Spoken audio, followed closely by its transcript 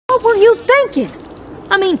What were you thinking?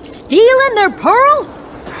 I mean, stealing their pearl?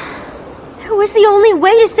 It was the only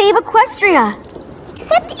way to save Equestria.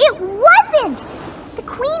 Except it wasn't! The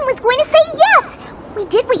Queen was going to say yes! We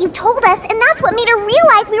did what you told us, and that's what made her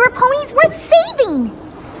realize we were ponies worth saving!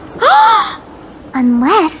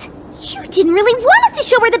 Unless you didn't really want us to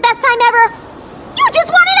show her the best time ever! You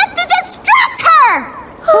just wanted us to distract her!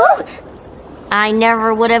 I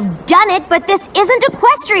never would have done it, but this isn't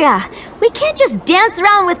Equestria. We can't just dance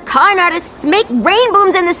around with con artists, make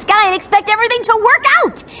rainbows in the sky, and expect everything to work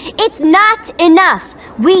out. It's not enough.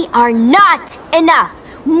 We are not enough.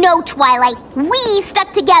 No, Twilight. We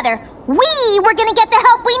stuck together. We were gonna get the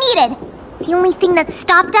help we needed. The only thing that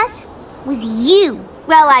stopped us was you.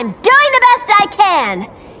 Well, I'm doing the best I can.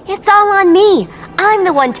 It's all on me. I'm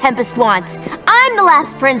the one Tempest wants. I'm the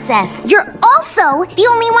last princess. You're also the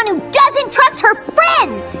only one who doesn't trust her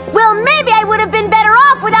friends! Well, maybe I would have been better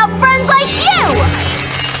off without friends like you!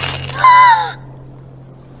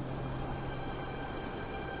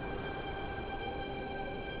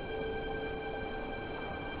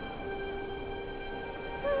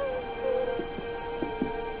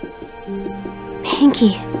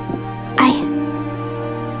 Pinky, I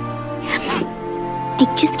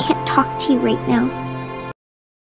just can't talk to you right now.